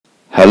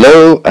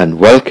Hello and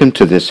welcome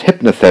to this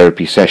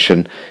hypnotherapy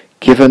session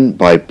given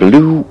by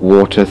Blue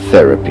Water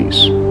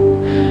Therapies.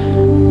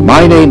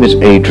 My name is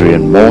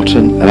Adrian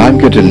Morton and I'm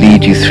going to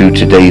lead you through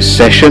today's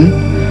session,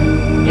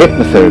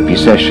 hypnotherapy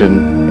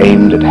session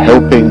aimed at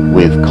helping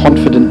with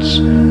confidence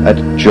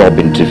at job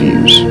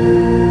interviews.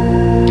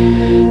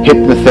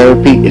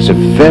 Hypnotherapy is a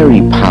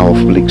very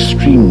powerful,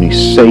 extremely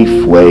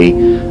safe way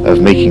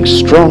of making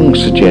strong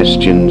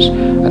suggestions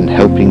and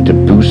helping to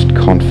boost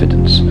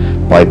confidence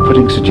by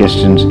putting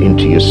suggestions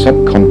into your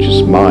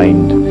subconscious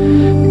mind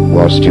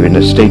whilst you're in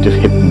a state of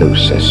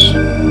hypnosis.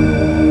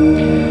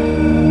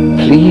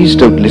 Please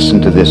don't listen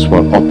to this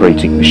while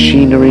operating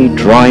machinery,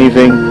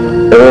 driving,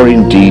 or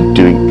indeed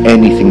doing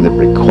anything that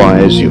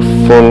requires your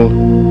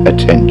full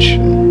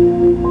attention.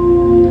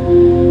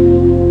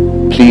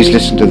 Please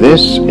listen to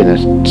this in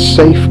a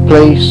safe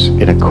place,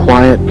 in a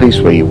quiet place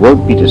where you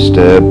won't be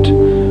disturbed,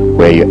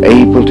 where you're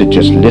able to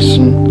just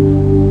listen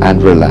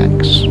and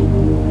relax.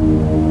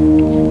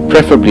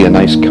 Preferably a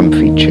nice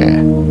comfy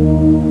chair.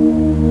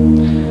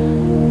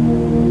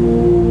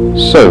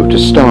 So, to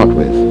start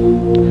with,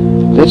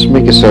 let's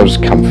make ourselves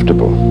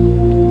comfortable.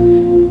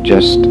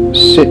 Just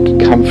sit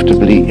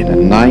comfortably in a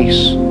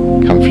nice,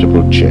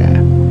 comfortable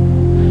chair.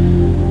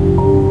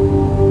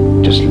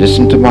 Just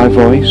listen to my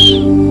voice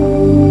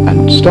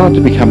and start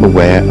to become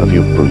aware of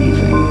your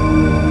breathing.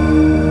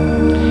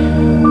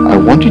 I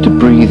want you to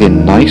breathe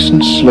in nice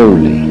and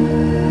slowly,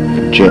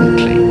 but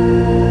gently.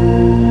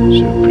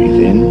 So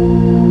breathe in.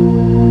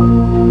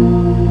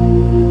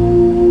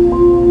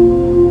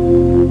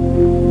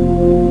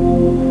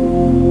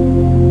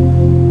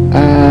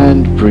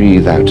 And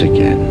breathe out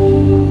again.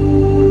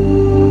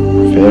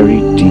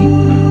 Very deep,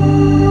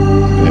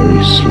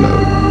 very slow.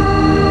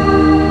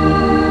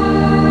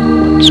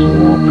 Once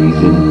more,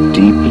 breathe in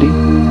deeply.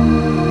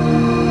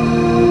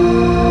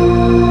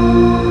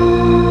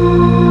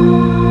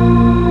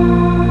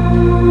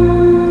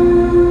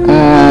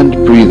 And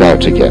breathe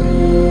out again.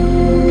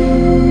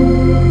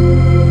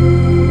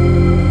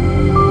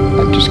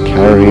 And just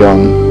carry on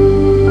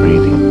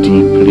breathing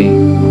deeply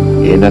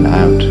in and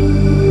out.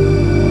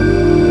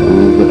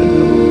 Over and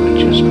over,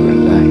 just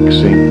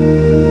relaxing.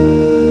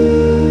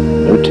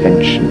 No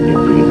tension in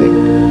your breathing.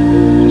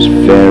 Just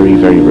very,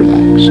 very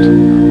relaxed.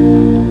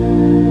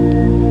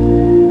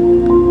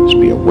 Just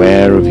be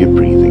aware of your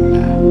breathing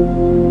now.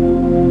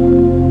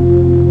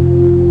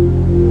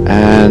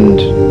 And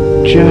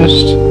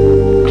just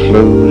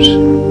close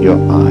your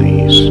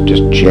eyes.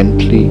 Just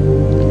gently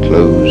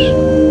close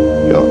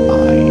your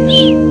eyes.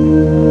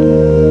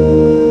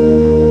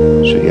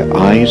 So your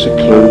eyes are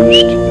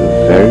closed,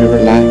 you're very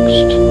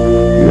relaxed,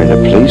 you're in a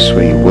place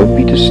where you won't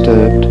be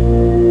disturbed.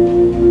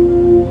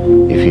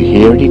 If you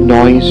hear any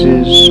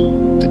noises,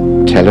 the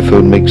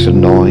telephone makes a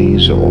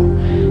noise, or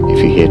if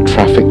you hear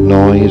traffic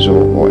noise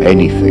or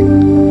anything,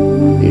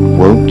 it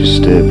won't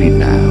disturb you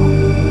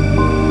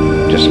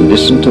now. Just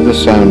listen to the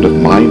sound of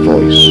my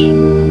voice.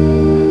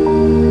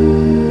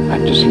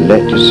 Just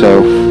let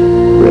yourself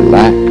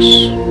relax,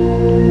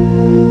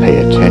 pay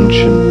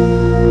attention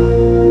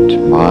to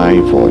my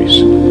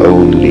voice,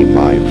 only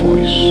my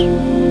voice.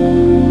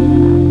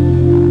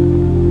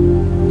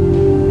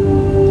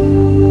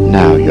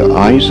 Now your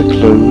eyes are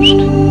closed,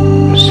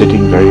 you're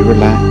sitting very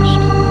relaxed,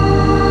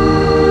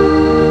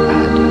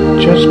 and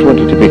just want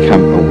you to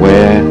become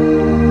aware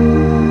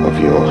of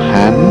your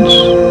hands.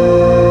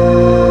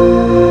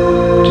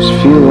 Just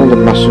feel all the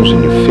muscles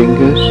in your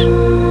fingers,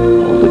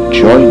 all the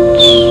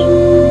joints.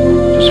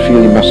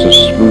 Feel your muscles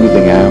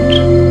smoothing out,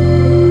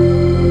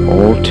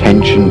 all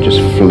tension just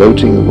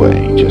floating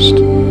away, just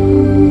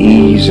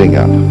easing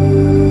up.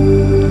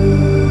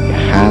 Your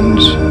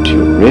hands to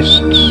your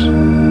wrists,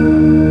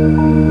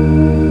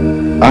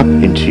 up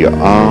into your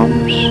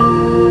arms,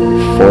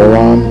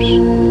 forearms,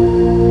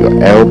 your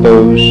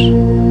elbows,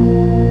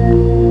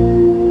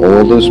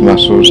 all those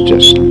muscles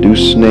just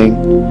loosening,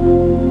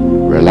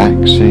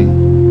 relaxing,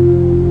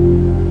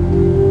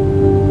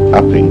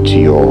 up into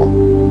your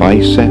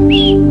biceps,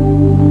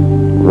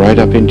 right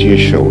up into your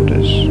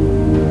shoulders.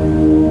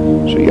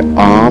 So your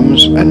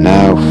arms are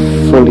now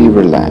fully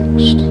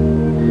relaxed.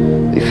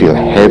 They feel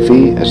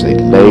heavy as they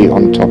lay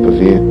on top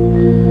of you.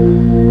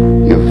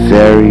 You're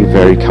very,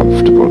 very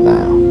comfortable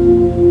now.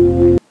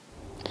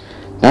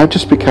 Now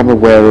just become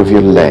aware of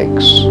your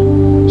legs,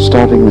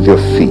 starting with your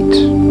feet.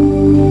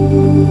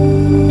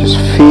 Just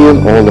feel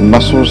all the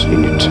muscles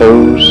in your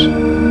toes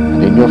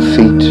and in your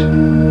feet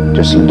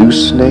just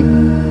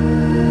loosening,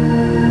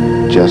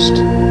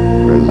 just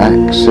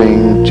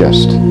relaxing,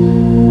 just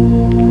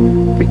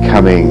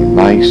becoming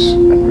nice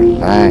and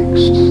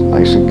relaxed,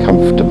 nice and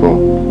comfortable.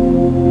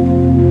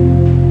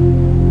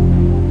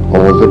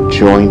 All the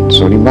joints,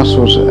 all your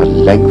muscles are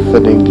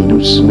lengthening,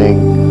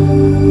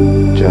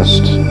 loosening,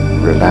 just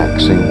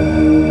relaxing.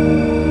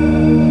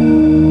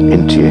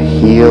 Into your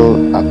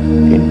heel, up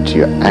into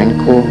your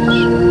ankles,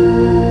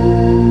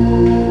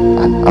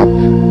 and up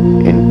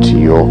into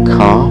your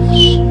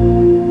calves.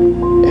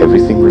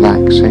 Everything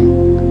relaxing.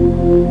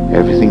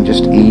 Everything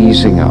just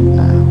easing up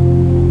now.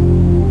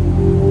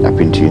 Up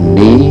into your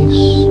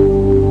knees,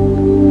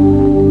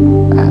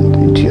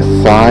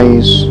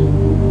 thighs,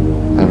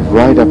 and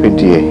right up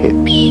into your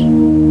hips.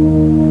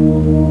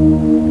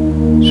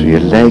 So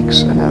your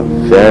legs are now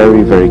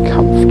very, very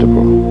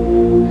comfortable.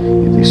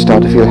 They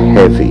start to feel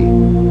heavy.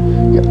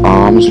 Your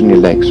arms and your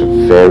legs are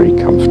very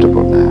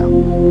comfortable now.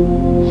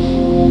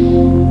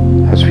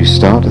 As we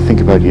start to think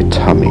about your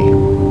tummy,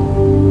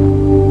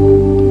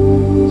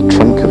 the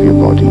trunk of your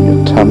body,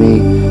 your tummy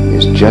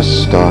is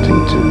just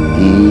starting to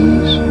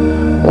ease.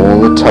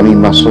 All the tummy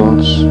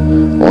muscles,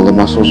 all the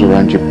muscles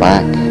around your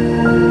back,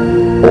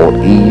 all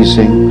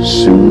easing,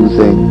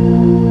 soothing,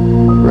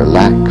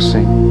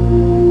 relaxing.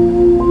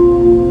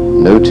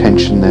 No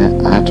tension there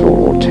at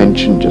all, or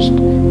tension just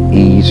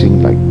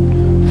easing, like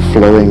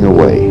flowing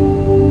away.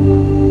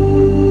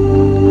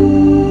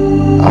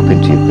 Up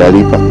into your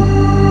belly button,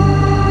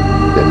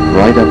 then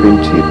right up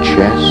into your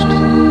chest,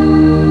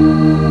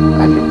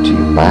 and into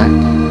your back.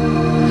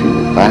 Feel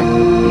your back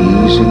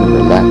easing and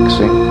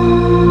relaxing,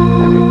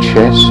 and your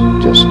chest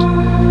just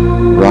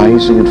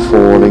rising and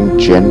falling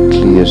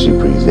gently as you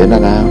breathe in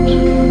and out,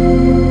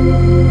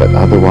 but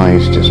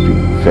otherwise just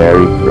being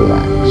very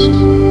relaxed,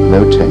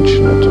 no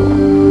tension at all.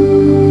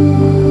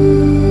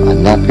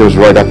 And that goes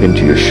right up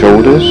into your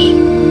shoulders.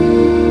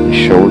 Your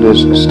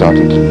shoulders are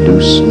starting to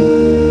loosen.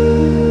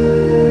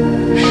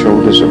 Your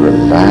shoulders are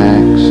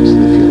relaxed, they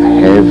feel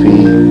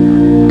heavy,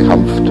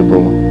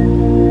 comfortable.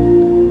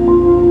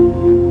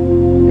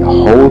 Your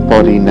whole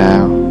body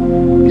now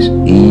is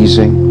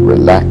easing,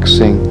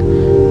 relaxing,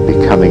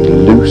 becoming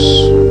loose,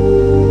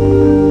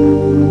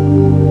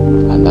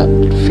 and that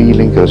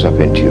feeling goes up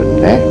into your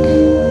neck,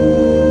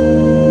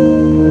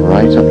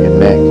 right up your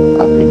neck,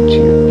 up into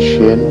your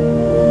chin,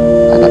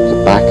 and up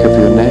the back of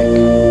your neck,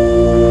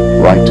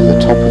 right to the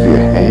top of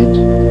your head,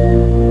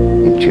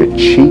 into your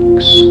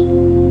cheeks,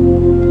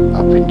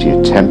 up into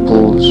your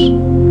temples,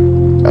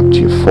 up to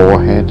your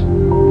forehead,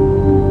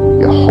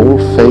 your whole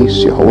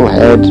face, your whole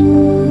head.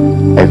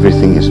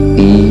 Everything is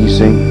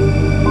easing,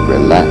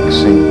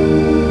 relaxing,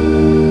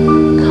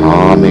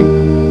 calming,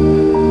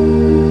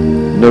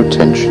 no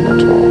tension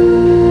at all.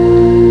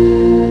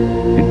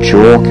 Your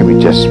jaw can be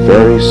just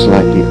very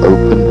slightly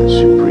open as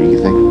you're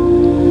breathing.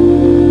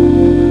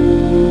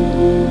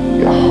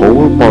 Your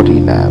whole body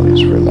now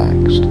is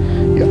relaxed.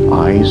 Your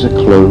eyes are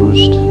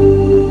closed.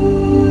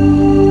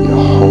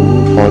 Your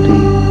whole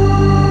body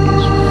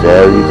is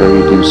very,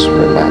 very loose and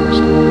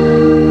relaxed.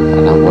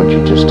 And I want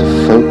you just to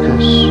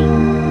focus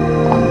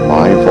on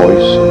my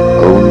voice,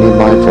 only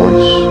my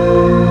voice.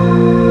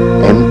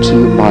 Empty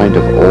your mind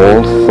of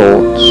all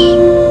thoughts,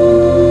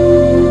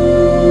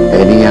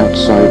 any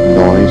outside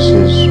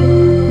noises,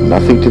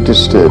 nothing to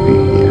disturb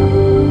you here,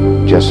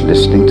 just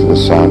listening to the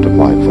sound of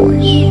my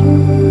voice.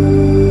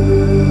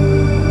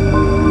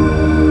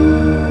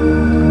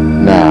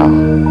 Now,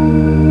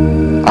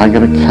 I'm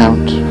going to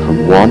count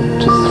from 1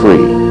 to 3.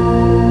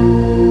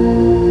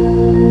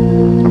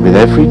 And with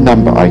every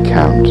number I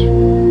count,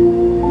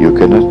 you're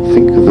going to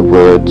think of the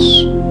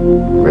words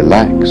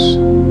relax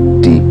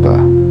deeper.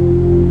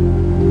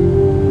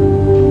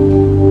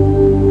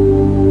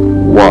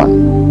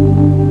 1.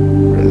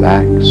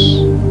 Relax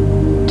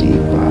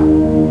deeper.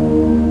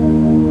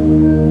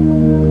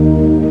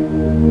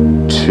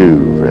 2.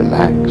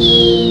 Relax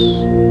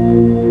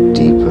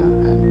deeper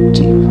and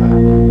deeper.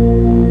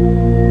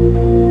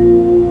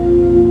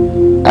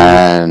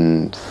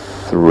 And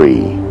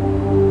 3.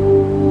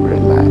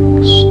 Relax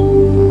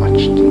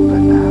much deeper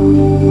now.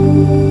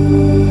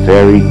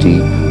 Very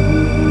deep,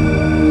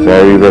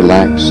 very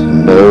relaxed,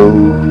 no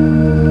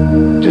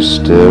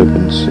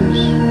disturbances,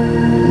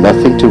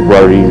 nothing to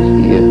worry you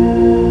here.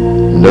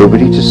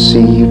 Nobody to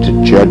see you, to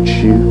judge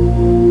you.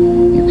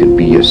 You can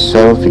be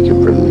yourself, you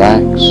can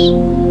relax.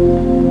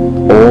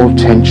 All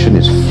tension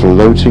is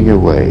floating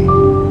away.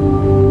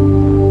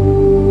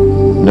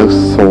 No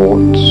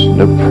thoughts,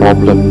 no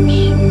problems,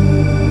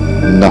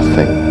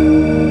 nothing.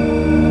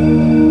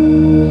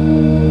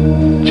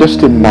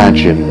 Just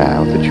imagine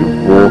now that you're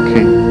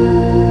walking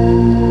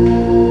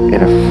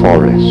in a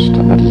forest,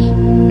 in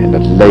a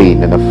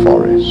lane in a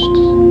forest.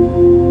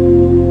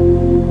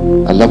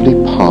 A lovely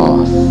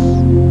path.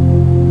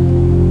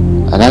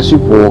 And as you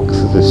walk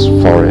through this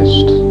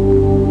forest,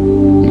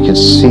 you can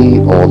see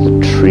all the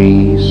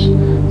trees.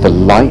 The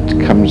light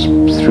comes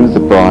through the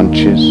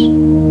branches,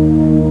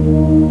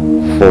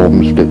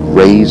 forms little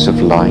rays of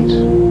light.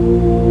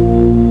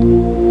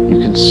 You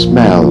can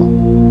smell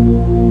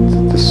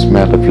the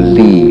smell of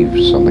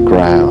leaves on the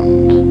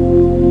ground.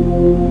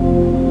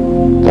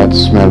 That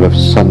smell of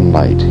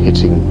sunlight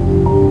hitting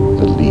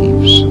the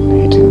leaves and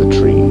hitting the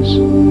trees.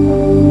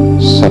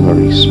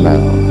 Summery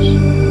smells,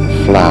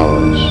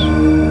 flowers.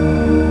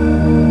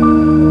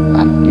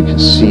 You can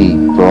see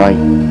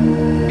bright,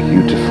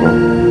 beautiful,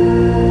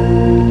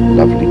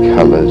 lovely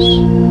colours,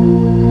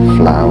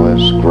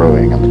 flowers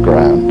growing on the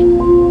ground.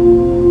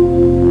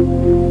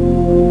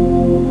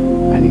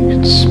 And you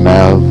can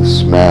smell the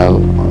smell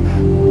of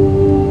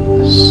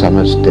a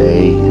summer's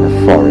day in a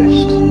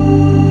forest.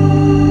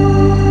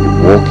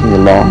 You're walking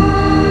along,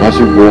 and as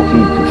you're walking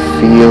you can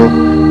feel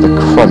the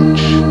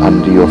crunch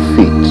under your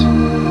feet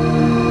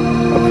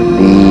of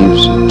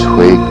leaves and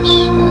twigs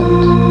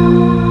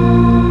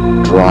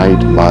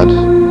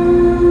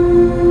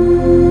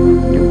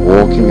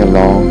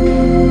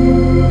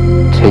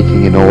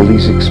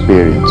these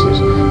experiences,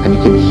 and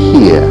you can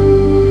hear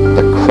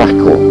the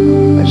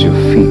crackle as your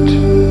feet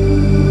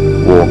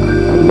walk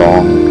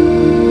along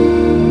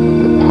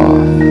the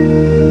path.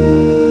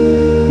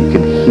 You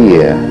can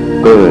hear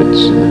birds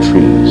in the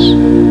trees.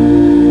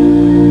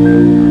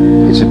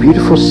 It's a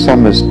beautiful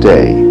summer's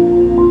day,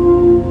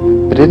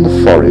 but in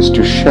the forest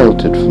you're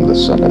sheltered from the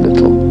sun a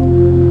little.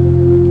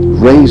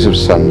 Rays of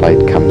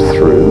sunlight come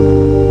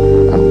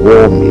through and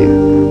warm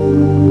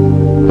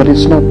you, but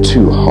it's not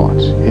too hot.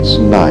 It's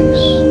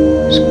nice,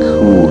 it's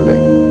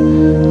cooling.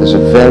 There's a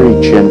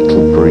very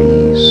gentle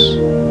breeze.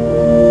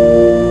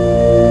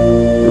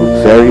 You're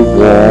very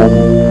warm,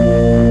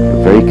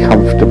 you're very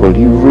comfortable.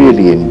 You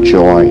really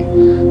enjoy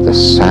the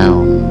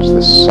sounds,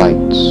 the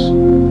sights,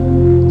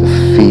 the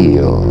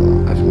feel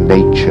of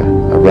nature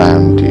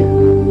around you.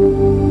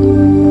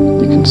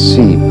 You can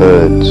see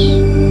birds,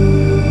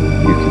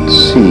 you can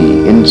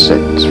see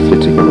insects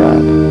flitting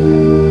around.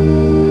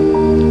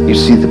 You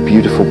see the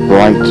beautiful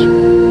bright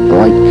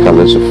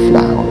colours of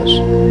flowers,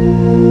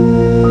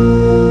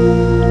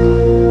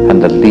 and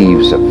the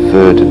leaves are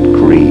verdant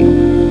green,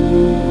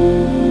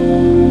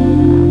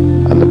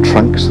 and the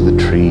trunks of the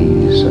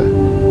trees are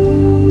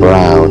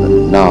brown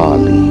and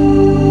gnarly.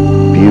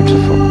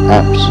 Beautiful,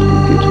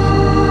 absolutely beautiful.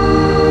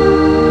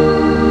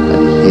 And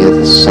you hear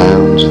the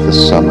sounds of the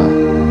summer,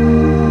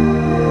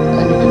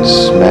 and you can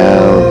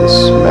smell the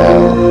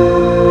smell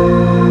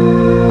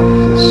of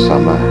the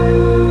summer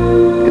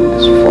in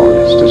this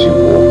forest as you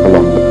walk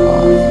along the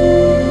path.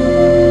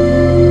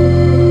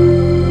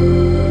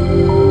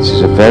 This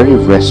is a very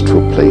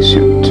restful place.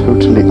 You're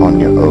totally on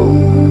your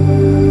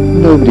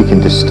own. Nobody can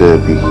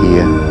disturb you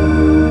here.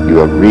 You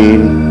are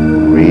really,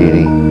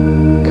 really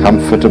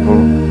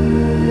comfortable,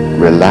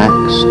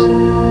 relaxed,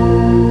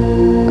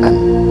 and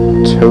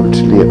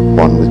totally at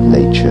one with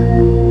nature.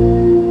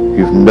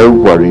 You've no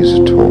worries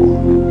at all.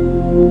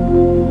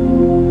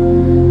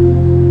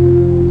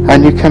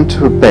 And you come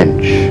to a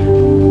bench,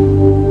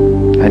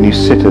 and you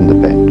sit on the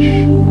bench.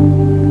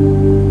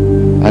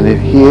 And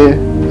here,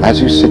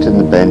 as you sit in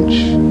the bench,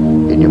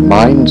 in your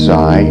mind's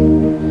eye,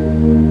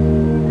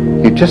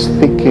 you're just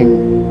thinking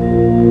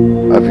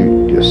of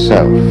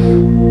yourself.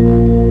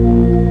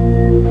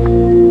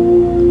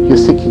 You're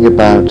thinking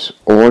about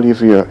all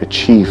of your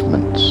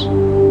achievements.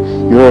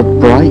 You're a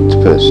bright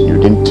person,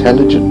 you're an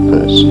intelligent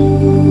person.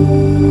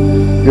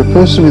 You're a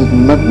person with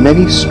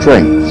many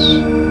strengths.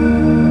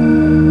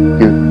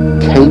 You're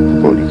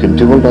capable, you can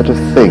do a lot of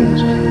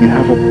things. You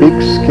have a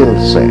big skill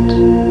set.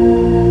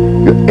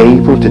 You're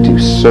able to do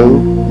so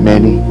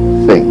many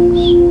things.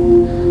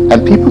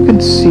 And people can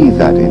see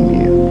that in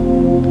you.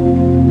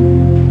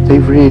 They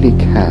really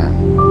can.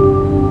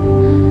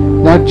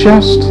 Now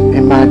just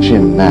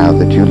imagine now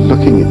that you're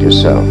looking at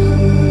yourself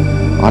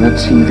on a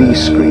TV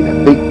screen,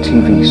 a big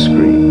TV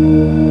screen.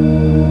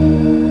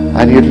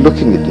 And you're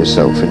looking at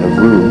yourself in a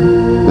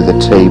room with a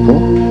table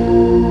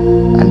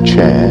and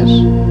chairs.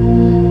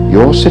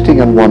 You're sitting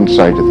on one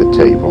side of the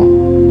table,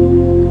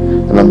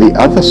 and on the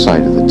other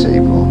side of the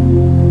table,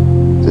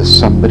 there's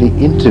somebody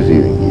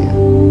interviewing you.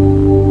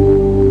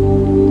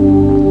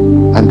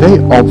 And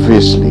they're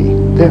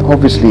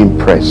obviously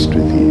impressed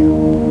with you.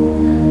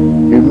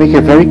 You make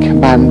a very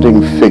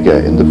commanding figure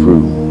in the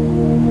room.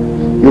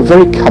 You're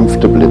very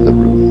comfortable in the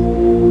room.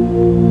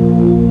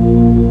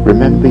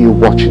 Remember, you're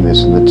watching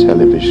this on the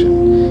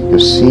television. You're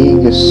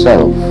seeing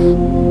yourself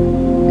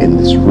in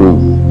this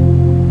room.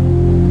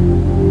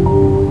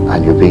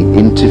 And you're being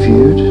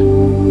interviewed.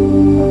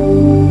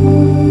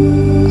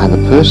 And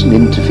the person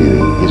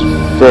interviewing is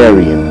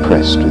very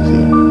impressed with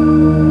you.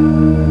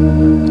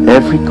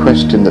 Every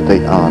question that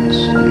they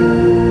answer you,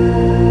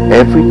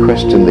 every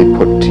question they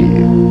put to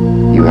you,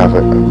 you have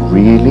a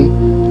really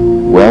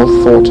well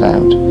thought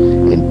out,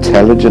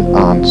 intelligent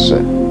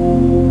answer.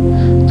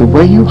 The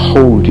way you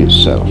hold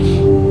yourself,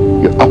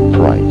 you're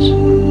upright,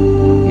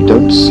 you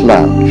don't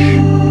slouch,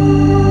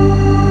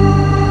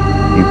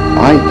 you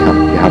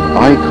have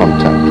eye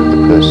contact with the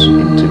person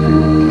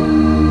interviewing you.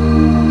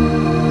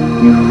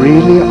 You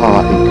really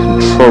are in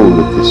control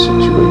of this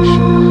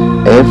situation.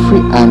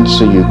 Every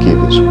answer you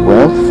give is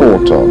well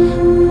thought of,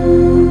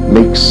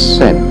 makes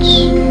sense,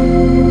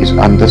 is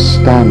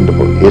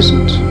understandable,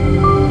 isn't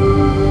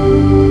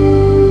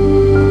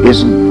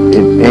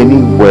in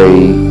any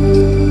way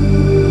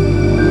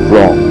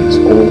wrong. It's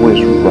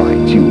always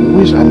right. You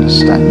always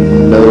understand. You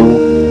know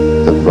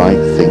the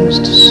right things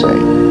to say.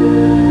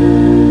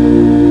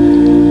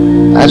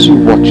 As you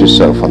watch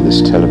yourself on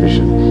this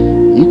television,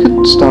 you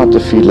can start to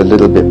feel a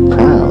little bit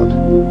proud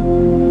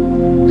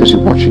because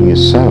you're watching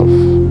yourself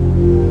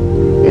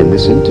in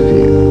this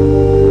interview,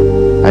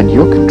 and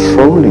you're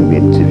controlling the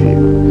interview.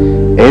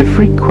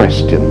 Every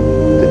question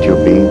that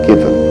you're being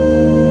given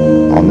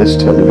on this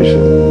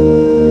television,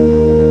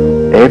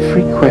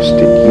 every question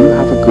you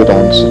have a good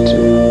answer to.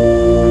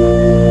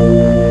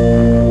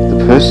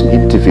 The person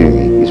interviewing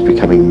you is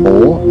becoming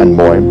more and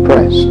more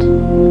impressed.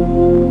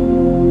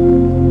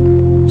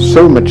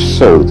 So much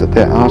so that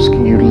they're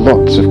asking you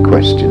lots of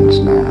questions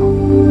now.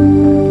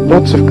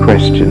 Lots of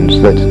questions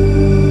that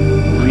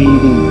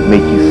really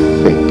make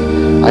you think.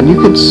 And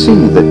you can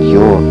see that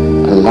you're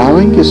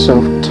allowing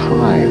yourself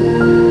time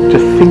to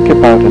think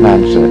about an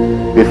answer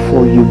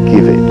before you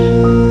give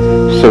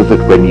it, so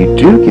that when you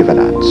do give an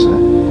answer,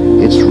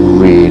 it's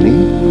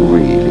really,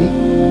 really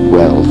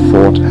well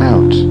thought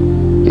out.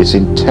 It's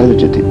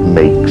intelligent, it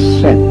makes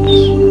sense.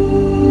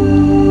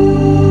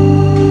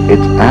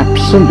 It's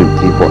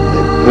absolutely what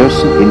the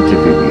person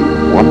interviewing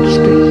you wants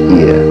to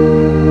hear.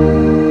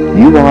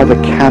 You are the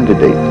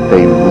candidate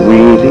they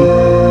really,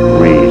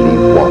 really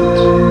want.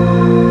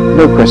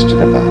 No question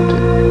about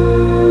it.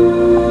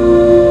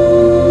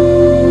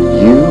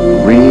 You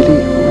really,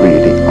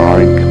 really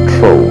are in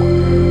control.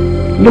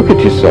 Look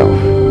at yourself.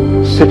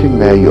 Sitting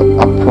there, you're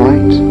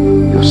upright,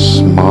 you're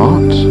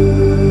smart,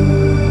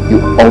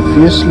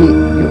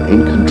 you're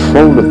in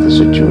control of the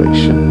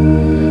situation.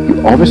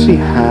 You obviously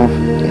have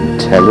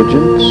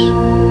intelligence,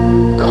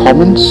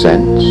 common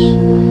sense.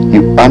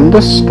 You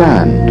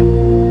understand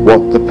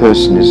what the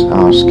person is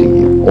asking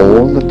you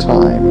all the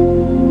time.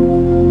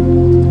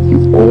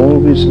 You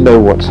always know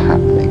what's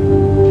happening.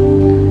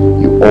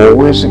 You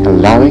always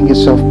allowing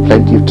yourself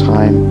plenty of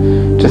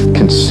time to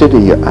consider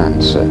your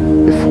answer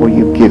before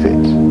you give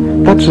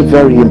it. That's a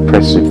very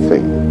impressive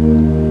thing.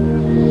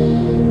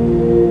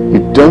 You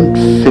don't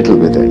fiddle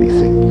with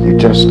anything. You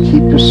just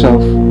keep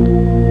yourself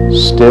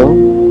still.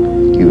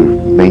 You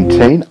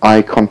maintain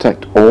eye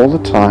contact all the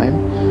time.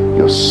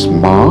 You're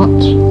smart.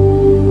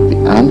 The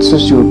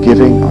answers you're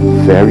giving are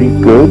very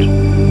good.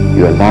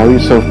 You allow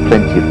yourself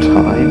plenty of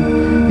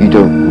time. You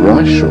don't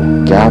rush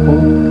or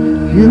gabble.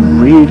 You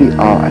really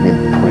are an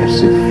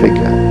impressive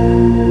figure.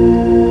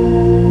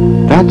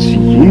 That's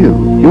you.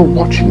 You're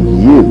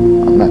watching you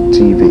on that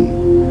TV.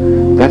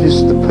 That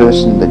is the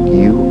person that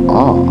you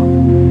are.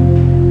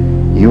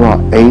 You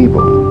are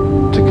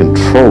able to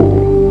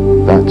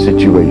control that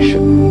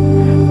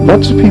situation.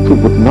 Lots of people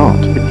would not,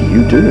 but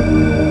you do.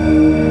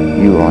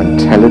 You are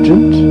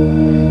intelligent.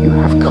 You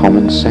have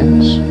common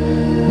sense.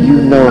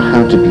 You know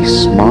how to be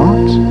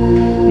smart.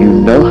 You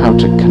know how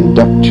to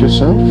conduct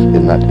yourself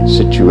in that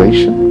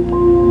situation.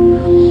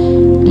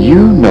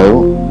 You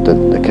know that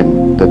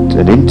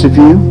an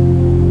interview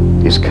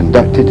is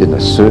conducted in a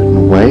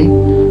certain way,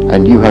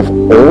 and you have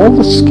all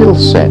the skill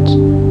set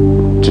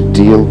to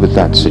deal with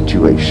that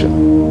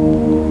situation.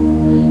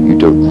 You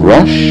don't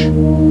rush.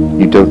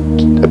 You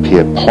don't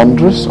appear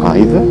ponderous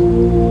either.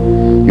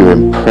 You're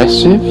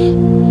impressive.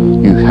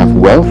 You have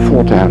well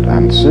thought out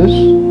answers.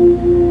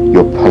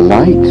 You're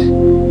polite.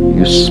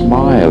 You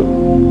smile.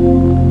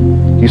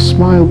 You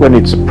smile when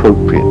it's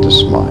appropriate to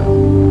smile.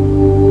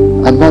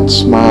 And that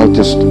smile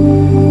just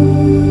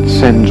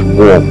sends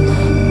warmth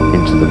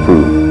into the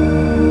room.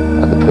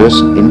 And the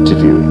person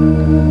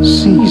interviewing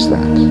sees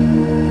that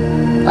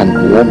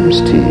and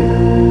warms to you.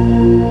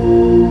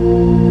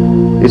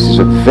 This is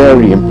a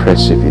very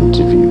impressive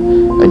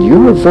interview, and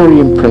you're a very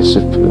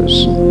impressive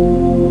person.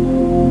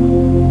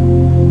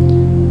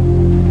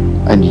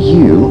 And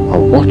you are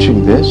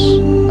watching this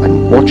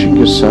and watching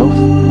yourself.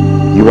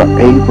 You are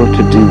able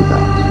to do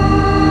that.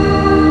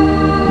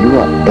 You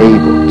are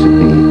able to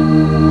be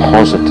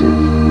positive,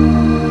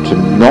 to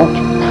not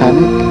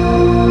panic,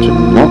 to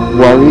not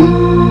worry,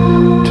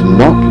 to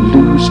not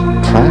lose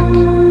track.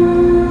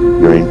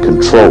 You're in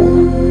control.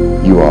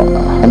 You are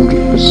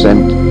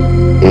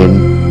 100% in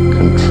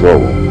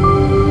control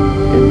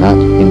in that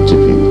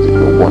interview that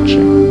you're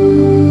watching.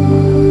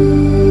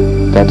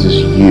 That is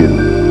you.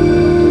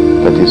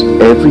 That is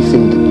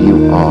everything that you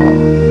are.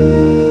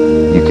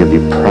 You can be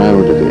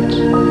proud of it.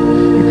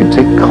 You can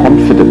take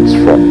confidence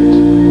from it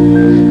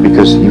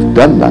because you've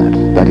done that.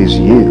 That is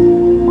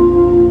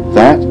you.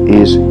 That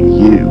is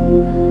you.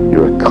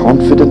 You're a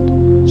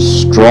confident,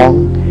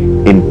 strong,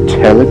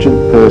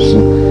 intelligent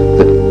person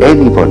that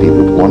anybody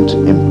would want to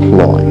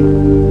employ.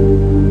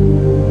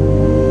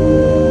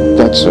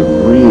 That's a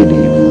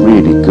really,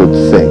 really good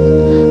thing,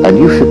 and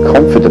you feel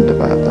confident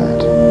about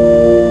that.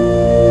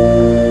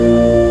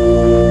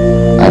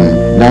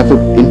 And now the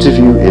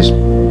interview is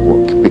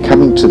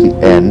becoming to the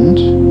end.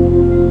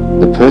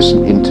 The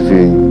person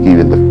interviewing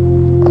you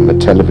on the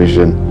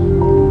television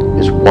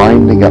is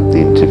winding up the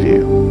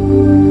interview,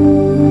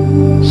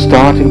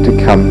 starting to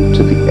come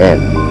to the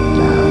end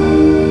now,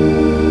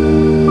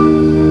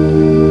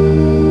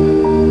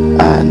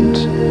 and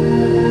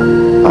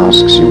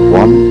asks you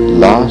one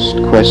last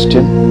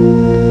question,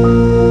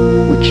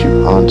 which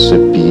you answer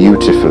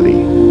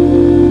beautifully.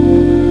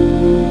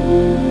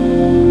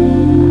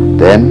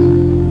 Then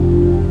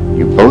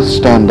you both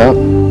stand up,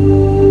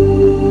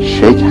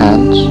 shake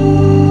hands,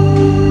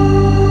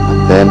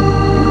 and then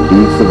you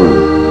leave the room,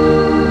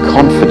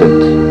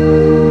 confident,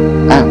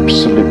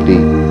 absolutely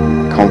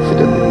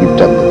confident that you've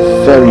done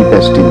the very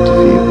best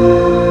interview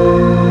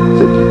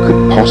that you could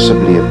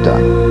possibly have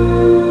done.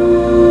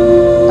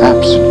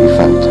 Absolutely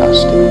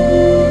fantastic.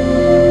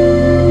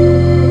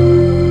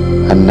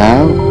 And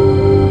now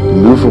you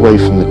move away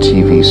from the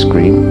TV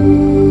screen,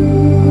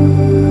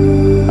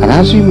 and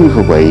as you move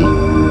away,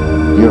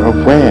 you're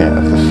aware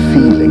of the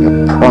feeling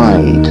of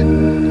pride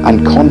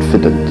and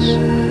confidence.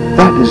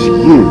 That is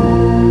you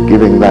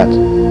giving that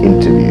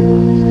interview.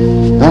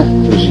 That that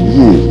was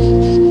you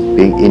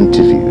being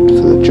interviewed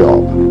for the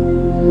job,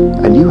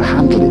 and you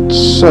handle it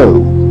so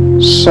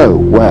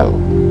well.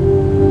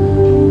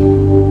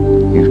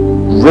 You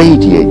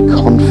radiate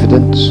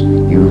confidence,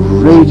 you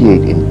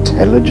radiate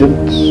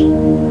intelligence,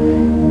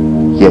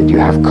 yet you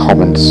have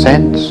common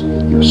sense,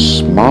 you're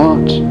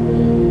smart,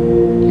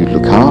 you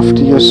look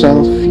after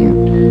yourself,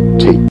 you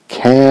take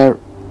care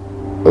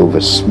over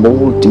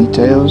small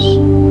details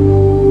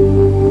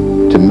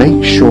to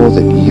make sure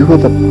that you are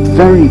the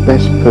very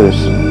best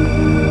person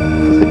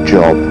for the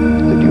job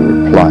that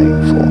you're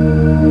applying for.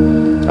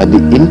 And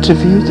the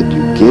interview that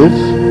you give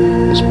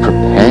is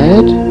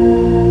prepared,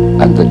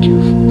 and that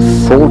you've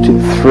thought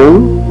it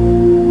through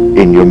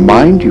in your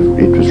mind,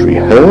 it was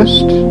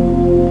rehearsed,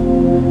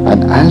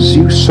 and as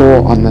you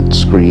saw on that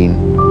screen,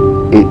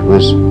 it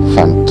was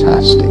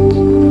fantastic.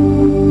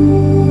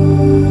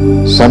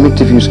 Some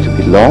interviews can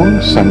be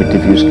long, some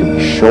interviews can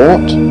be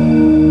short,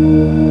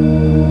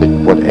 but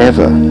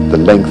whatever the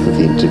length of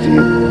the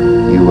interview,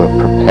 you were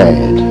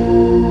prepared.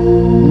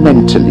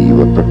 Mentally you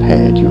were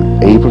prepared, you were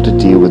able to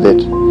deal with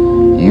it,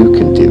 you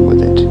can deal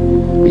with it,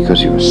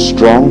 because you're a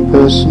strong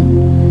person,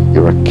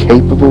 you're a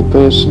capable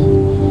person,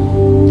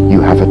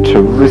 you have a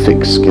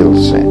terrific skill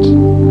set.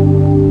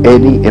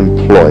 Any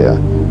employer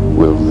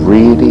will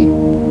really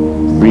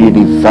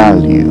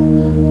value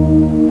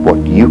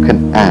what you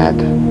can add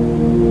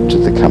to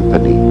the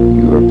company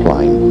you're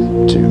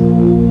applying to.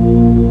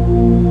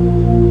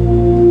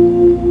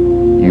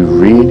 You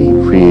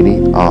really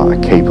are a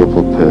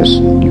capable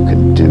person. You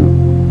can do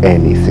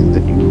anything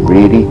that you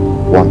really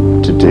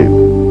want to do.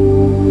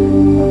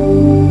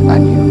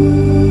 And you,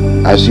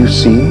 as you've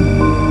seen,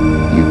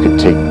 you can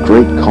take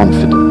great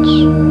confidence.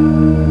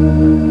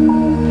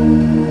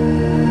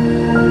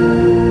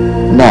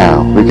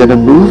 Now, we're going to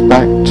move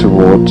back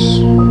towards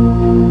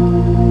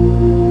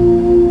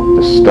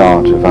the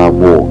start of our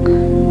walk.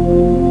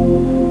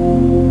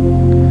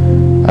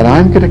 And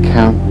I'm going to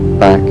count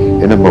back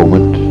in a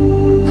moment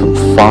from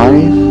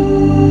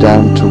 5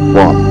 down to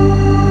 1.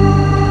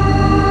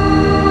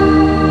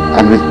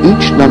 And with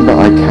each number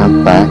I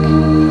count back,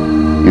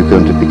 you're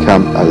going to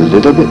become a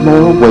little bit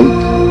more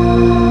awake,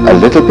 a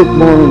little bit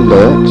more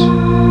alert,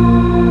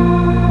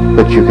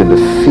 but you're going to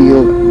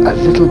feel a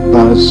little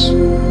buzz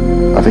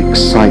of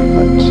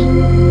excitement.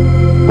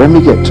 When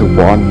we get to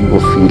 1, you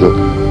will feel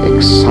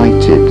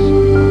excited,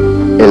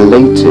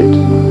 elated,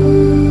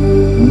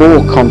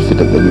 more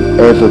confident than you've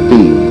ever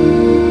been.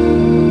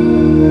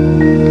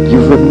 You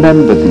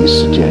remember these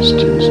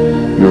suggestions,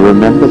 you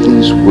remember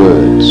these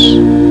words,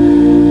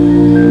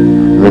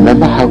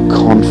 remember how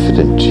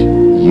confident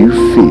you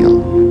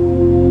feel.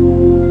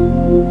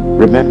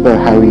 Remember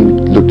how you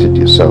looked at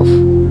yourself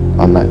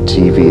on that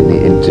TV in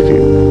the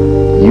interview.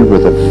 You were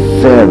the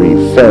very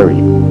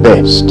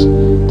best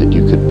that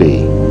you could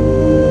be.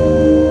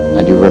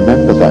 And you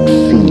remember that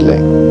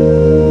feeling.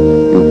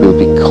 You will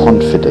be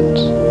confident.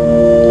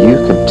 You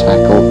can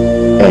tackle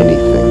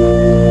anything.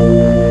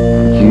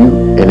 You,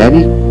 in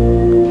any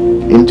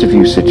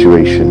interview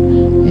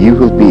situation, you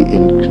will be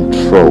in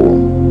control.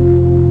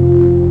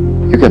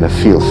 You're going to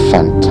feel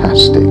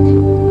fantastic.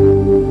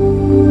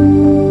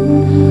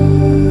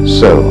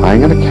 So I'm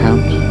going to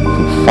count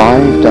from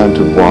 5 down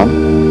to 1,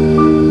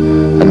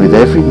 and with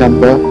every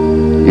number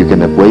you're going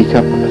to wake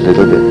up a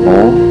little bit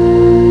more,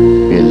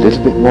 be a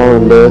little bit more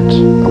alert,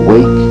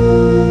 awake,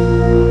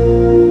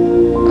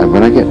 and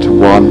when I get to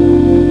 1,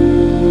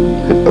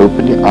 you can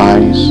open your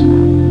eyes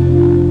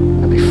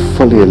and be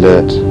fully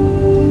alert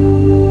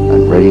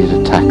and ready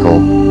to tackle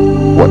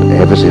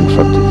whatever's in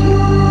front of you.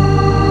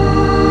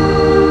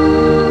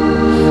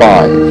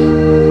 5,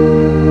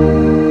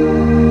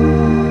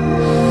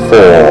 4,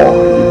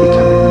 you're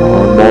becoming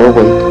more and more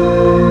awake.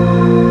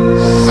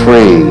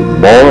 3,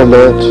 more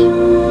alert,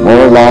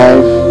 more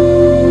alive.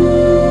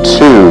 2,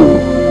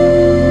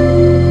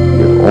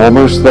 you're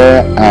almost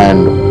there. And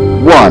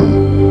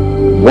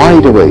 1,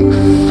 wide awake,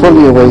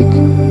 fully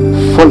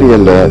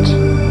alert,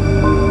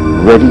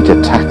 ready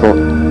to tackle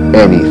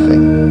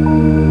anything.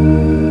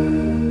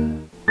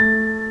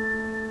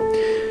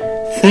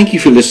 Thank you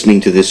for listening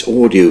to this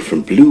audio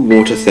from Blue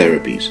Water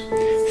Therapies.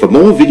 For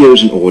more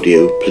videos and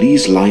audio,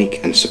 please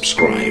like and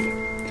subscribe.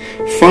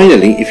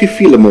 Finally, if you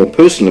feel a more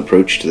personal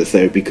approach to the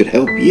therapy could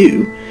help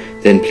you,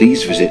 then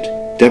please visit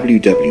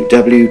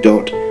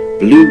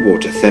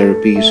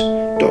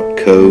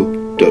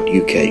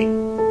www.bluewatertherapies.co.uk.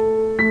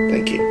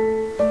 Thank you.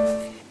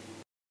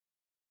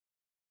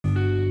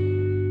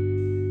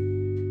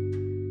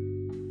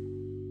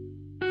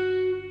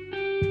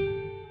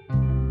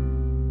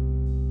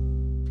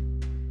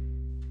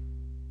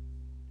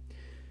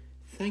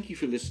 Thank you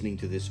for listening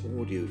to this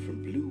audio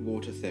from Blue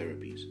Water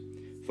Therapies.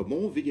 For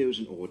more videos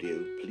and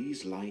audio,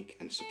 please like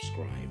and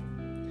subscribe.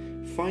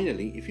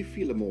 Finally, if you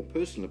feel a more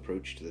personal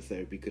approach to the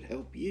therapy could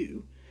help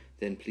you,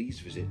 then please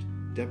visit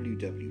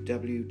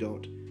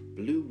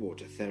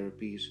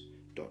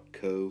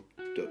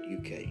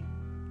www.bluewatertherapies.co.uk.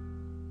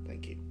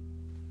 Thank you.